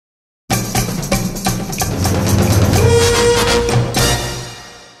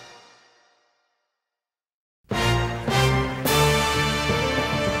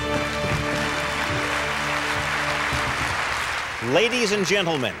Ladies and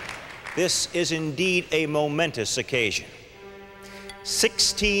gentlemen, this is indeed a momentous occasion.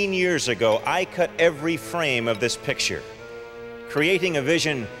 16 years ago, I cut every frame of this picture, creating a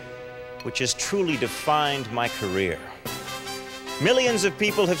vision which has truly defined my career. Millions of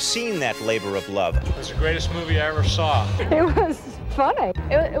people have seen that labor of love. It was the greatest movie I ever saw. It was funny.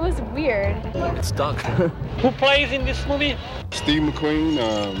 It was weird. It stunk. Who plays in this movie? Steve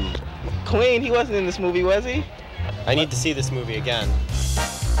McQueen. Queen, he wasn't in this movie, was he? I need to see this movie again.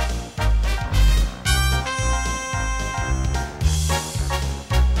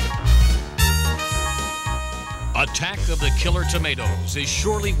 Attack of the Killer Tomatoes is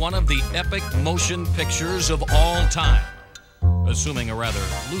surely one of the epic motion pictures of all time, assuming a rather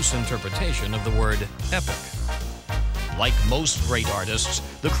loose interpretation of the word epic. Like most great artists,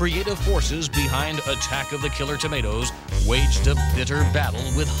 the creative forces behind Attack of the Killer Tomatoes waged a bitter battle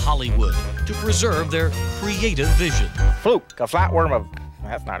with Hollywood to preserve their creative vision. Fluke, a flatworm of...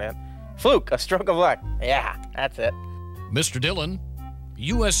 That's not it. Fluke, a stroke of luck. Yeah, that's it. Mr. Dillon,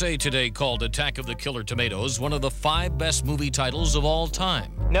 USA Today called Attack of the Killer Tomatoes one of the 5 best movie titles of all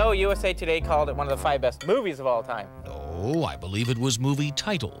time. No, USA Today called it one of the 5 best movies of all time. No, I believe it was movie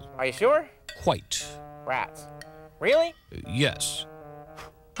title. Are you sure? Quite. Rats. Really? Yes.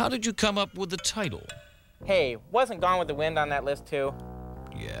 How did you come up with the title? Hey, wasn't Gone with the Wind on that list too?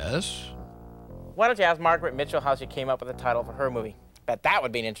 Yes. Why don't you ask Margaret Mitchell how she came up with the title for her movie? Bet that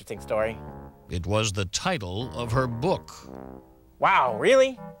would be an interesting story. It was the title of her book. Wow,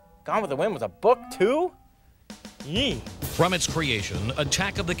 really? Gone with the Wind was a book too? Yee. From its creation,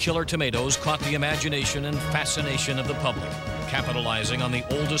 Attack of the Killer Tomatoes caught the imagination and fascination of the public, capitalizing on the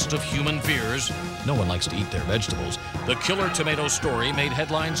oldest of human fears. No one likes to eat their vegetables. The Killer Tomato story made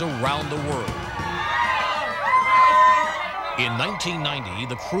headlines around the world. In 1990,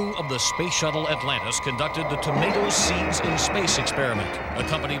 the crew of the Space Shuttle Atlantis conducted the Tomato Seeds in Space experiment,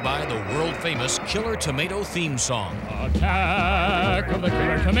 accompanied by the world-famous Killer Tomato theme song. Attack of the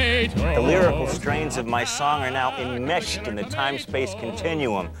Killer Tomato. The lyrical strains of my song are now enmeshed in the time-space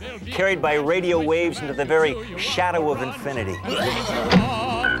continuum, carried by radio waves into the very shadow of infinity.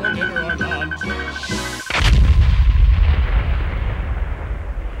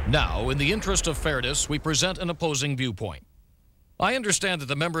 Now, in the interest of fairness, we present an opposing viewpoint. I understand that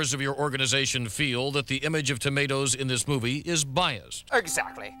the members of your organization feel that the image of tomatoes in this movie is biased.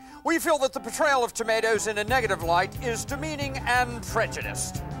 Exactly. We feel that the portrayal of tomatoes in a negative light is demeaning and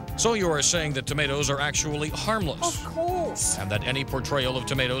prejudiced. So you are saying that tomatoes are actually harmless? Of course. And that any portrayal of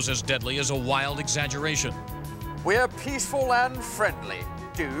tomatoes as deadly is a wild exaggeration? We're peaceful and friendly,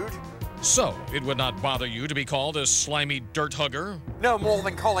 dude. So, it would not bother you to be called a slimy dirt hugger? No more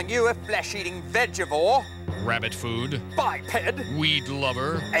than calling you a flesh-eating vegivore. Rabbit food? Biped. Weed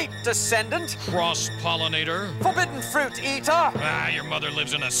lover? Ape descendant. Cross-pollinator? Forbidden fruit eater. Ah, your mother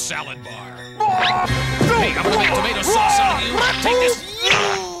lives in a salad bar. Hey, I'm gonna make tomato sauce out of you. Take this.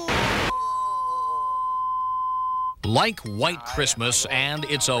 Like White Christmas and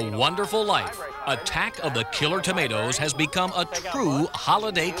It's a Wonderful Life, Attack of the Killer Tomatoes has become a true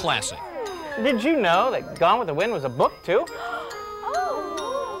holiday classic. Did you know that Gone with the Wind was a book too?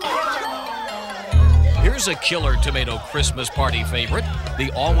 Here's a Killer Tomato Christmas party favorite,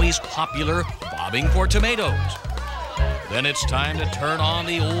 the always popular Bobbing for Tomatoes. Then it's time to turn on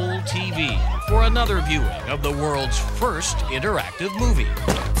the old TV for another viewing of the world's first interactive movie.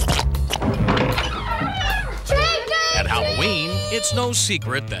 At Halloween, it's no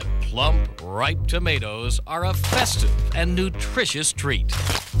secret that plump, ripe tomatoes are a festive and nutritious treat.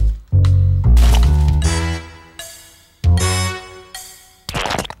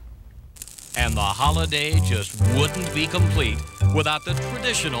 And the holiday just wouldn't be complete without the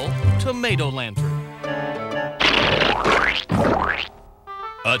traditional tomato lantern.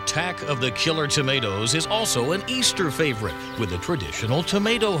 Attack of the Killer Tomatoes is also an Easter favorite with the traditional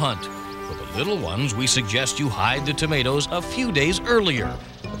tomato hunt. For the little ones, we suggest you hide the tomatoes a few days earlier.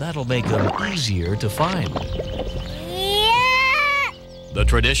 That'll make them easier to find. Yeah! The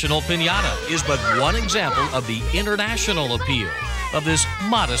traditional piñata is but one example of the international appeal of this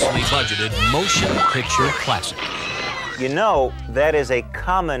modestly budgeted motion picture classic. You know, that is a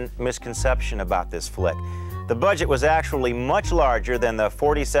common misconception about this flick. The budget was actually much larger than the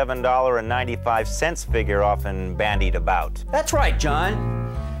 $47.95 figure often bandied about. That's right,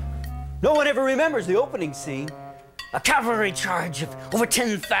 John. No one ever remembers the opening scene. A cavalry charge of over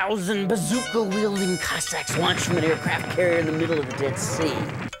 10,000 bazooka-wielding Cossacks launched from an aircraft carrier in the middle of the Dead Sea.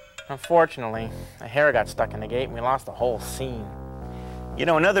 Unfortunately, a hair got stuck in the gate and we lost the whole scene. You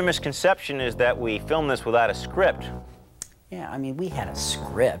know, another misconception is that we filmed this without a script. Yeah, I mean, we had a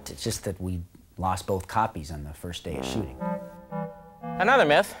script. It's just that we lost both copies on the first day of shooting. Another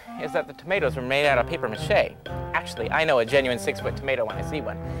myth is that the tomatoes were made out of paper mache. Actually, I know a genuine 6-foot tomato when I see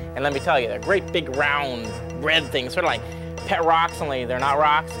one. And let me tell you, they're great big round red things, sort of like pet rocks, only they're not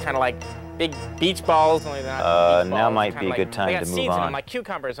rocks, kind of like big beach balls, only they're not beach balls. Now might be a good time to move on. They got seeds in them like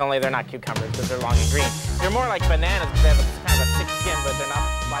cucumbers, only they're not cucumbers because they're long and green. They're more like bananas because they have a, kind of a thick skin, but they're not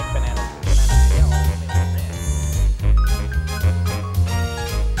like bananas.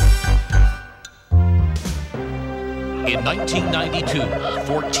 In 1992,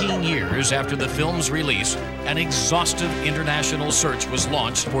 14 years after the film's release, an exhaustive international search was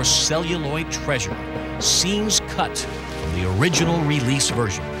launched for celluloid treasure, scenes cut from the original release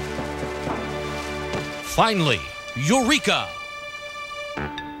version. Finally, Eureka!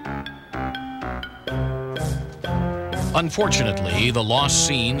 Unfortunately, the lost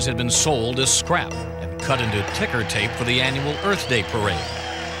scenes had been sold as scrap and cut into ticker tape for the annual Earth Day parade.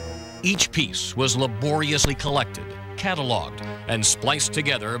 Each piece was laboriously collected, cataloged, and spliced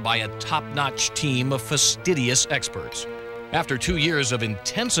together by a top-notch team of fastidious experts. After 2 years of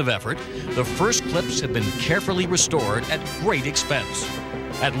intensive effort, the first clips have been carefully restored at great expense.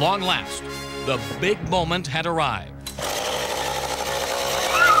 At long last, the big moment had arrived.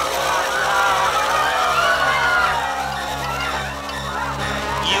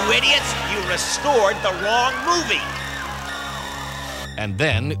 You idiots! You restored the wrong movie! And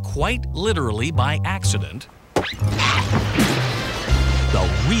then, quite literally by accident, the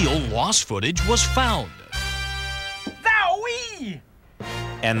real lost footage was found. Zowie!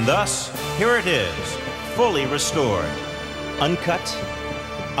 And thus, here it is, fully restored, uncut,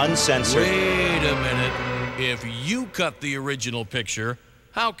 uncensored. Wait a minute. If you cut the original picture,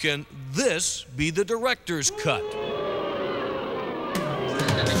 how can this be the director's cut?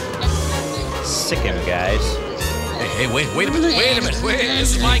 Sick him, guys. Hey, wait a minute,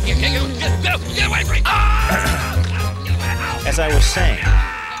 this is my get away from me! As I was saying,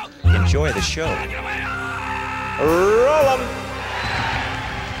 enjoy the show. Roll 'em!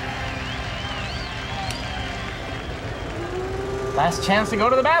 Last chance to go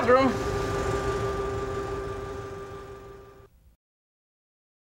to the bathroom.